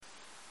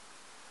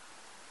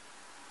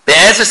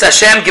Bezos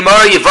Hashem,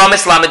 Gemara,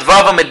 Yevamos, Lamed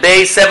Vav, Amid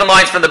Beis, 7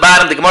 lines from the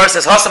bottom. The Gemara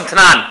says, Hosam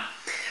Tanan.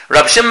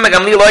 Rav Shimon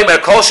Megamli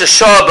Loimer, Kol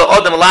Sheshah,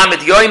 Be'odem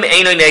Lamed Yoim,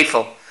 Eino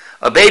Nefel.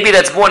 A baby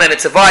that's born and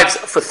it survives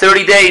for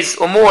 30 days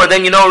or more,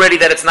 then you know already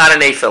that it's not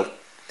an Nefel.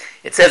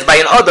 It says by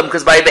an Adam,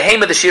 because by a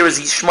behemoth the shiur is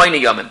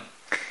Shmoyne Yomim.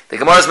 The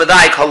Gemara is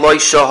Medayik, Haloi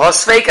Shahah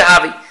Sveika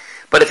Havi.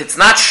 But if it's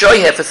not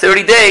Shoyeh for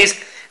 30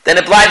 days, then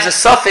it blives a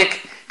suffix,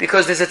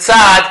 because there's a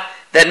tzad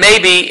that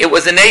maybe it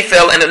was a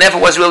Nefel and it never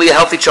was really a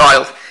healthy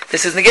child.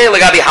 This is Negei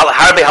Lagabi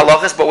Harbe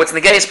Halachas, but what's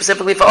Negei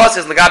specifically for us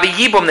is Lagabi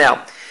Yibum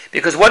now.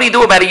 Because what do you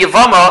do about a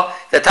Yevama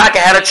that Taka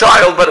had a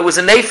child, but it was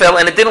a Nefel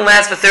and it didn't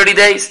last for 30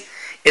 days?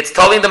 It's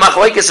telling the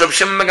Machlokes of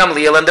Shimon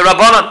Megamliel and the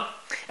Rabbanon.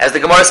 As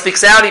the Gemara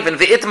speaks out, even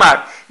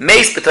V'itmar,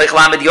 Meis B'toich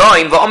Lamed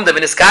Yoim, V'omda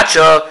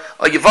V'niskacha,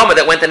 a Yevama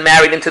that went and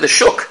married into the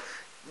Shuk.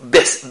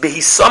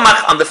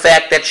 B'hisamach on the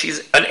fact that she's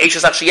an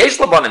Eishes Achshiyesh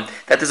Labanim,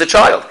 that there's a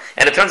child.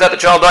 And it turns out the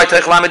child died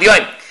Toich Lamed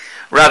Yoim.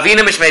 Ravina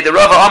Mishmei, the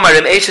Rava Omar,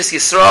 Im Eishes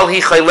Yisrael, Hi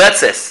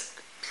Chayletzes.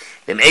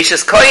 Im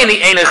Eishes Koyin,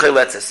 Hi Eino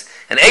Chayletzes.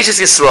 And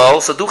Eishes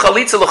Yisrael, so do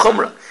Chalitza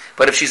L'chumra.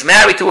 But if she's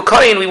married to a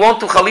Koyin, we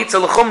won't do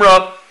Chalitza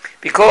L'chumra,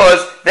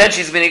 because then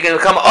she's going to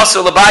become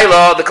Asur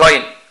L'bayla, the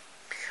Koyin.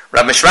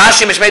 Rav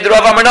Mishrashi Mishmei, the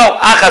Rava Omar, no.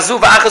 Achazu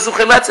v'achazu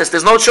Chayletzes.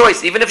 There's no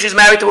choice, even if she's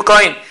married to a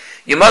Koyin.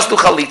 You must do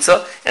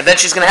Chalitza, and then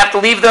she's going to have to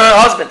leave her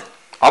husband.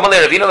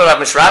 Amalei Ravina, Rav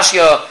Mishrashi,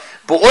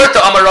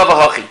 Bu'orta Amar Rava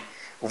Hachi.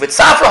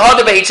 Uvitzafra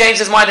Hadabe, he changed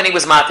his mind and he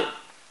was matir.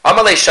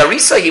 Amalei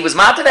Sharisa, he was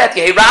matir that.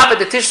 Yehi Rabba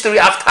the Tishturi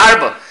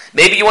Aftarba.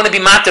 Maybe you want to be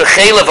matir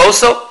Chaylev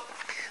also?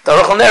 The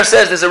Aruch LaNer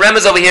says there's a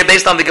remez over here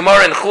based on the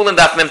Gemara in Chulin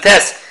Daf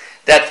Memtes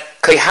that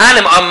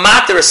Kohanim are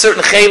matir a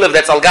certain Chaylev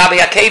that's Al Gabi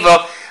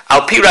HaKeva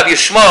Al Pi Rav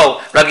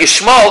Yishmol. Rav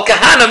Yishmol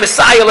Kahana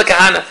Messiah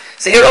LeKahana.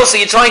 So here also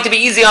you're trying to be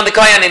easy on the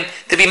Kohanim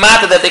to be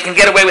matir that they can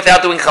get away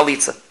without doing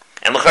Chalitza.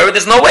 And l'chayr,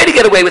 there's no way to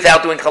get away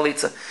without doing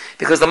Chalitza.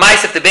 Because the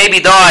mice, if the baby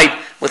died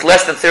with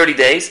less than 30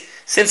 days,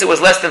 since it was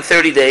less than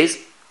 30 days,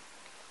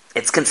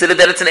 it's considered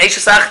that it's an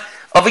Eishesach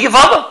of a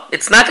Yevama.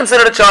 It's not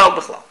considered a child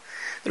b'chlal.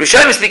 The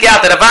Rishonim speak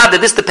out that Avad,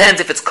 that this depends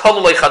if it's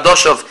Kololoi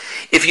Chadoshav.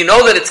 If you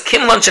know that it's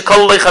Kimlan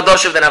Shekololoi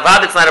Chadoshav, then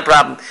Avad, it's not a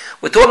problem.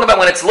 We're talking about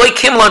when it's Loi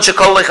Kimlan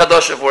Shekololoi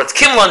Chadoshav, or it's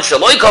Kimlan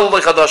Sheloi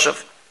Kololoi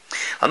Chadoshav.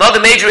 Another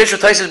major issue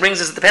Taisus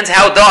brings is it depends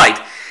how it died.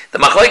 The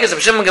Machlokes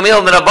of Shimon Gamliel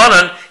and the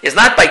Rabbanon is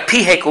not by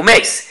Pihek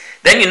Umeis.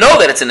 Then you know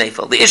that it's a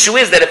Nefel. The issue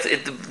is that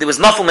if there was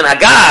Nafel Min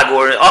Hagag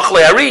or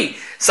Achle Ari,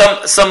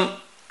 some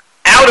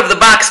out of the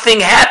box thing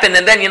happened,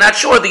 and then you're not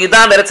sure that you're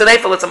done that it's a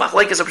Nefel. It's a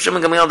Machlokes of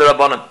Shimon Gamliel and the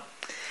Rabbanon.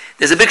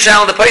 There's a big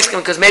shal in the Poskim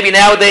because maybe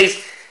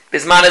nowadays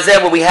Bisman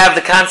Hazeh, where we have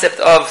the concept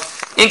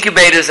of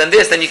incubators and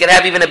this, then you can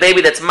have even a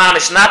baby that's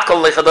mamish not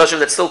kol lechadoshev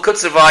that still could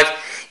survive.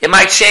 It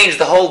might change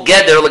the whole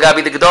geder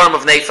lagabi the gedorim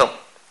of Nefel.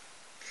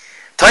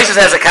 Toshis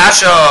has a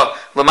kasha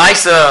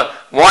lemaisa.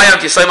 Why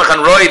aren't you soymach on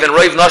Roiv and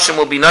Roiv Noshim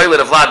will be noilet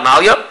of Vlad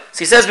Malya? So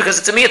he says because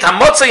it's a miyat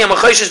hamotzei and a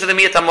choishish for the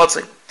miyat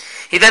hamotzei.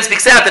 He then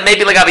speaks out that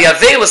maybe lagabi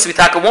avelis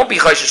vitaka won't be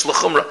choishish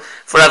l'chumra.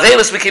 For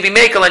avelis we can be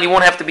mekel and you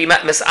won't have to be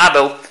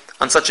misabel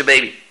on such a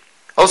baby.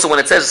 Also, when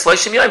it says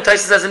Shloshim Yom, Taisa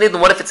says in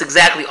Eden, what if it's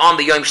exactly on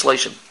the Yom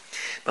Shloshim?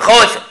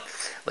 B'cholifim,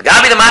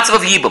 l'gabi the matzav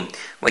of Yibum,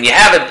 when you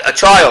have a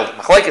child,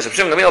 Machlokes of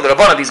Shimon Gamliel, the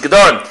Rabbanon, these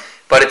Gedorim,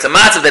 but it's a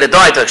matzav that it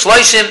died to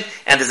Shloshim,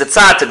 and there's a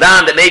tzad to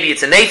Dan that maybe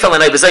it's a Nefel,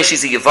 and Oibazai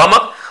she's a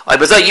Yevama.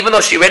 Oibazai, even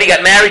though she already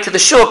got married to the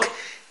Shuk,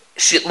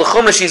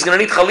 l'chumra she's going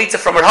to need Chalitza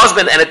from her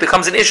husband, and it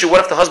becomes an issue. What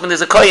if the husband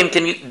is a Kohen?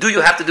 Do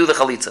you have to do the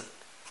Chalitza?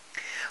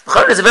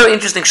 L'chumra is a very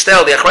interesting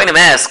shtel. The Achronim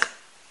ask,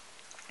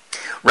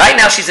 right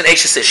now she's an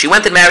Eishesish. She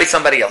went and married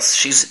somebody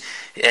else.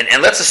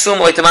 And let's assume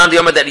that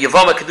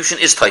Yevama Kedushin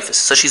is Taifus.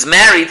 So she's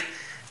married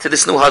to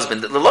this new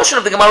husband. The Lashon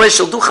of the Gemara is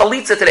she'll do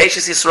Chalitza to the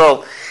Eishes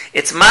Yisrael.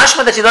 It's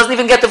mashma that she doesn't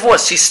even get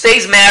divorced. She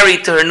stays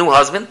married to her new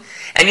husband,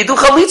 and you do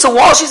Chalitza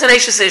while she's an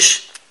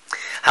Eishesish.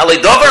 Halei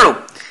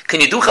Dovaru.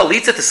 Can you do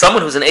Chalitza to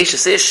someone who's an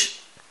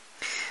Eishesish?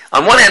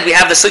 On one hand, we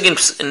have the sugin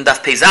in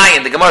Daf Pezai,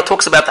 and the Gemara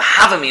talks about the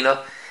Havamina,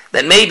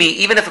 that maybe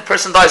even if a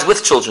person dies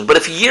with children, but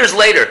if years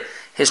later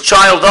his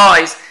child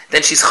dies,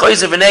 then she's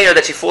choizer v'neir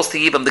that she falls to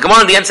Yibam. The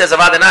Gemara in the end says,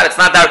 Avadanat, it's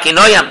not Darkei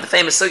Noyam, the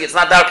famous sugi, it's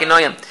not Darkei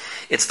Noyam.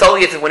 It's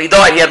totally, when he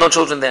died, he had no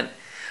children then.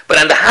 But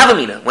on the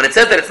Havamina, when it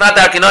says that it's not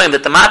Darkei Noyam,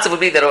 that the matzah would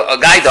be that a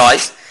guy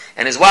dies,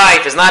 and his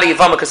wife is not a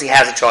Yevama because he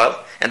has a child,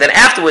 and then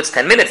afterwards,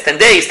 10 minutes, 10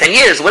 days, 10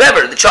 years,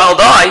 whatever, the child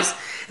dies,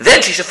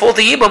 then she should fall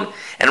to Yibam.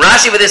 And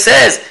Rashi over there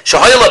says,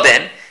 Shahoyla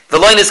ben,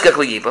 v'loy nizkak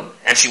li-Yibam,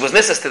 and she was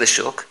nisas to the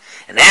shuk,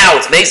 and now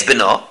it's Meis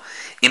B'no.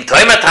 Im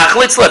toimer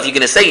tachlitzla, if you're going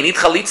to say you need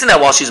chalitza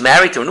now while she's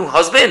married to a new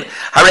husband,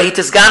 harei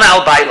tizgana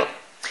al bailo.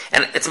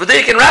 And it's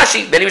Meduik in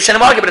Rashi, Beni Mishanim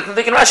argue, but it's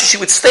Meduik in Rashi, she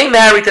would stay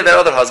married to that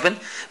other husband,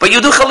 but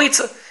you do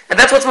chalitza. And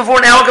that's what's before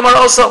in our Gemara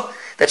also,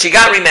 that she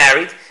got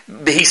remarried,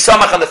 he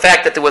samach on the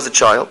fact that there was a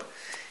child.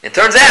 It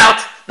turns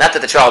out, not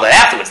that the child died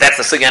afterwards, that's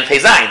the Sugyan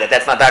Peizayin,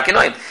 that's not Darkei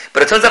Noyam,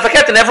 but it turns out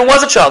there never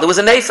was a child, it was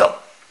a Nefel.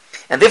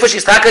 And therefore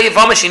she's Taka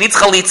Yevama, she needs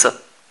chalitza.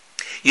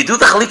 You do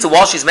the chalitza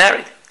while she's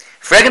married.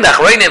 Fragen the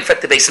Achronim, in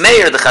fact, the Beis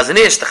Meir, the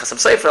Chazanish, the Chasam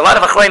Sofer, a lot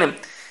of Achronim.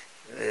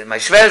 My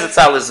Shver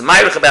Zatzal is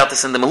Meirich about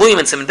this in the Maluyim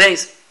and Simon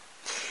Days.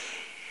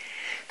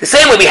 The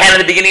same way we had in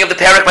the beginning of the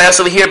parak by us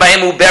over here by a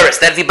muberes.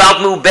 That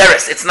vibalt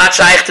muberes. It's not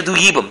shaykh to do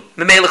yibum.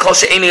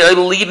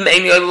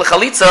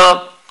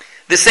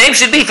 The same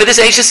should be for this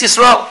Eishes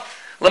Yisrael.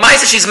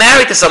 Lamaisa, she's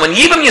married to someone.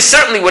 Yibum, you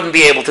certainly wouldn't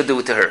be able to do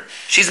it to her.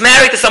 She's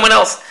married to someone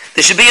else.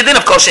 There should be a din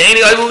of kol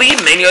she'eni oil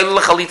libim, eni oil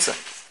lechalitza.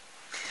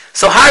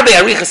 So harbe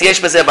arichas yesh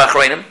bezeh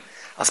b'achroinim.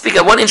 I'll speak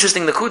at one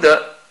interesting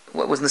nakuda.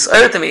 What was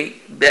nisayr to me,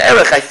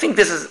 be'erech, I think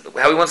this is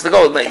how he wants to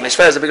go.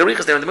 Meshver has a big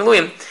arichas there in the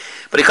Miluyim.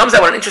 But he comes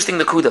out with an interesting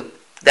nakuda.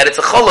 That it's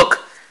a cholok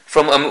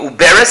from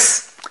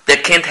uberes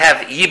that can't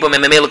have yibum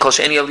and memela kol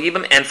she'eni oil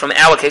libim, and from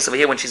our case over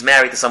here when she's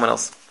married to someone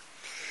else.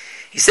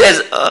 He says,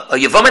 a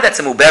Yevama that's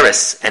a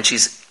muberes, and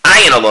she's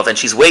ayin alav, and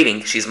she's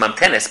waiting, she's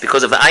mamtenes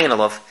because of the ayin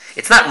alav,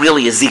 it's not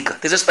really a zika.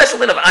 There's a special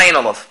din of ayin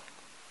alav.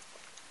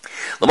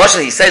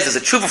 Moshe, he says, there's a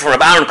tshuva from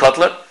Rabbi Aharon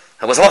Kotler,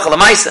 that was halacha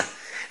l'maisa,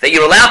 that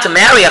you're allowed to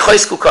marry a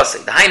choisku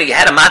kosei. The hainu, you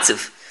had a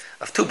matziv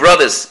of two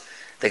brothers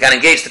that got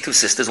engaged to two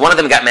sisters. One of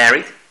them got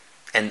married,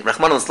 and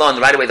Rahman al-Islam,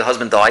 right away the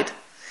husband died,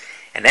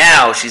 and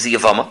now she's a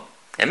Yevama.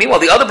 And meanwhile,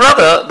 the other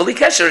brother, Bali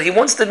Kesher, he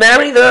wants to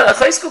marry the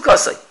choisku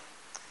kosei.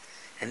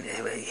 And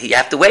he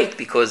have to wait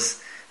because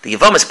the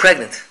Yevama is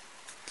pregnant.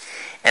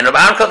 And Rabbi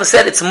Aharon Kotler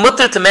said it's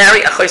mutter to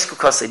marry a choisku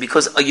kosei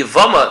because a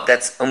Yevama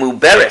that's a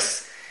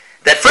muberes,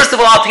 that first of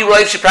all, Al Pi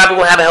Roiv, she probably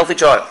will have a healthy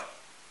child.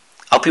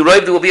 Al Pi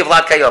Roiv, there will be a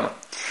Vlad Kayama.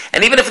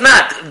 And even if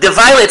not, the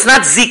violet, it's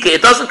not Zika.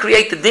 It doesn't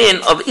create the din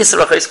of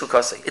Isra choisku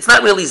kosei. It's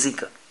not really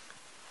Zika.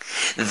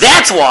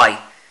 That's why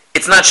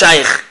it's not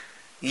Shaykh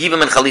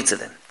Yibam and Chalitza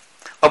then.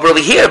 But over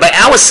here, by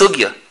our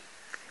sugya,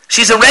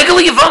 she's a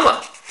regular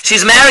Yevama.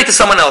 She's married to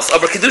someone else.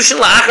 Aber Kedushin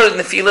la'achar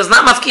nefila is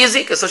not mafkiya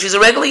zika, so she's a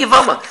regular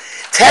Yevama.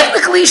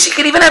 Technically, she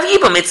could even have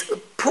Yibam. It's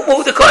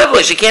pumu the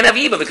koivla. She can't have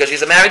Yibam because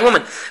she's a married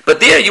woman. But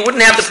there, you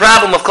wouldn't have the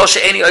problem of kol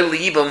she'eni oile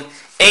Yibam,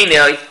 eini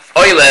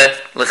oile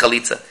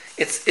lechalitza.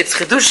 It's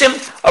Kedushim,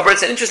 but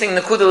it's an interesting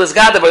nekuda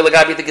l'zgada by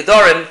lagabi the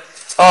gedorim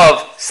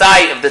of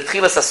Sai of the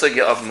Tchilas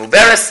Asugya of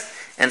Muberes,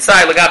 and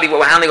Sai lagabi what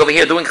we're handling over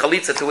here doing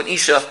chalitza to an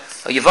Isha,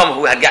 a Yevama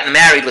who had gotten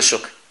married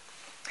l'shuk.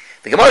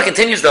 The Gemara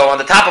continues though on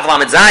the top of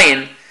Lamed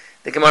Zayin.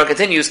 The Gemara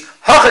continues,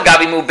 Hocha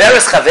gabi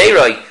muberes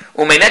chaveiroi,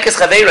 umeinekes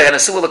chaveiroi, and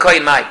asu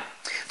l'koyin mai.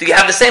 Do you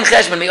have the same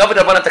cheshbon, mi'ovid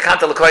rabbanan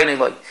takanta l'koyin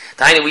eloi?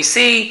 Taina, we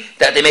see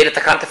that they made a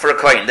takanta for a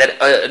koyin, that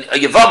a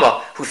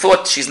Yevama who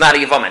thought she's not a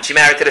Yevama, and she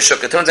married to the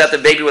shuk. It turns out the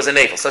baby was a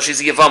navel, so she's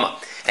a Yevama.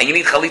 And you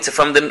need chalitza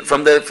from the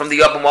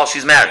Yevama while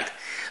she's married.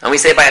 And we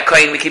say by a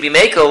koyin we can be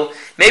mekel.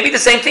 Maybe the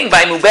same thing,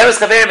 by muberes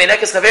chaveiroi,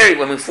 meinekes chaveiroi,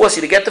 when we force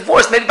you to get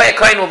divorced, maybe by a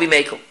koyin will be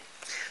mekel.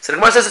 So the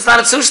Gemara says it's not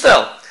a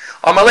tsustel.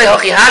 Amalei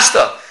hochi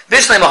hashta.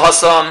 Vishnei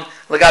mahasam,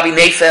 lagabi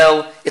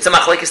nefel, it's a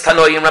machlekes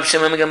tanoim, Rab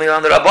Shimon Gamliel,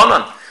 and the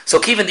Rabbanon.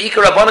 So even the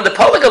Ikar Rabbanon, the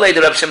Poligale,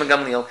 the Rab Shimon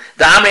Gamliel,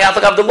 the Amri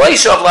Atagav, the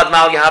Loisha of Lad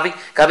Mal Yahavi,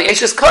 Gabi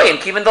Eshes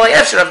Koyin, even the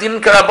Efsher of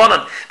Din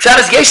Karabbanon. Pshat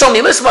is Yeshal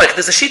Nilismark,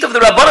 there's a sheet of the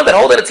Rabbanon that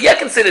hold that it's yet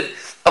considered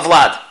of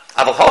Lad.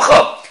 Aval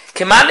Hocho,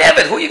 Keman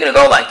Evet, who are you going to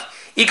go like?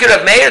 Ikar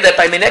of Meir, that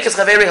by Menekes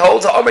Chaveri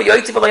holds, Omer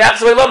Yoitiv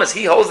Alayapsavay Lomas,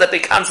 he holds that they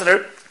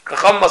consider,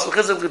 Kacham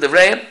Masuchizuk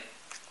Devreim,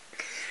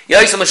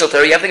 Yoisam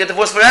Mishal you have to get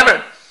divorced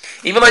forever.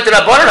 Even like the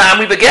Rabbanon,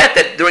 we beget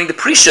that during the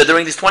Prisha,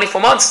 during these 24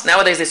 months,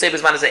 nowadays they say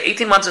Bisman is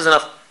 18 months is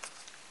enough.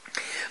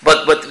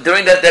 But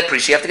during that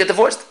Prisha, you have to get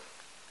divorced.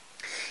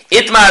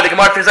 Itmar, the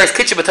Gemara translates,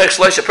 Kitcha B'toich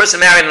Shlosh, a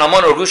person married an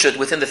Almon or Gusha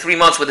within the 3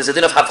 months where there's a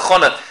din of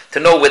Havchona to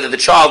know whether the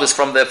child is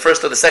from the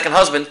first or the second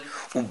husband,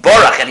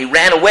 Ubarach, and he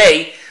ran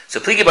away. So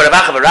Pligi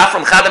Baravacha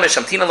Varafram Chadam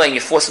Shamtina and you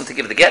force him to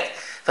give the get.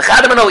 We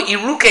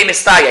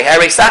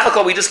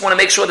just want to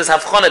make sure there's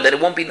Havchona, that it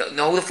won't be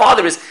know who the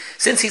father is.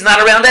 Since he's not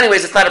around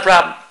anyways, it's not a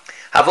problem.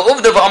 The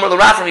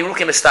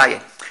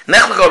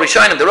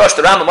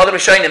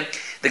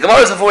Gemara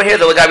is before here,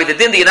 the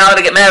din, you're not allowed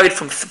to get married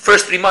from the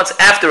first 3 months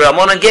after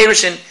Ramon and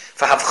Gerushin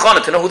for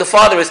Havchana, to know who the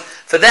father is.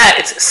 For that,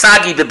 it's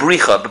Sagi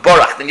bebricha,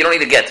 beborach, then you don't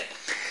need to get.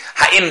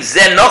 Ha'im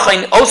zen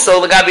nochin,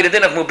 also the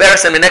din of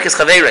Muberes and Menekes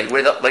Chaveirei,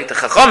 where like the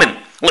Chachamim,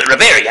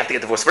 Raveri, you have to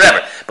get divorced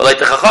forever, but like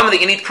the Chachamim, that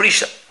you need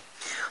Prisha.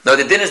 Now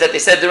the din is that they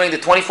said during the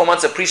 24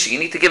 months of Prisha, you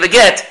need to give a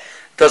get.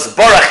 Does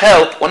Borach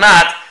help or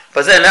not?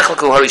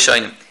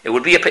 It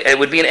would be an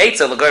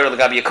eitzah l'goyer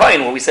l'gabi a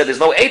kohen, where we said there's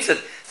no eitzah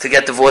to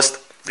get divorced,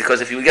 because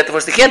if you get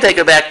divorced, you can't take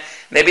her back.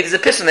 Maybe there's a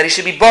piston that he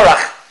should be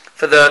borach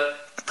for the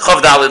chav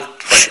dalid.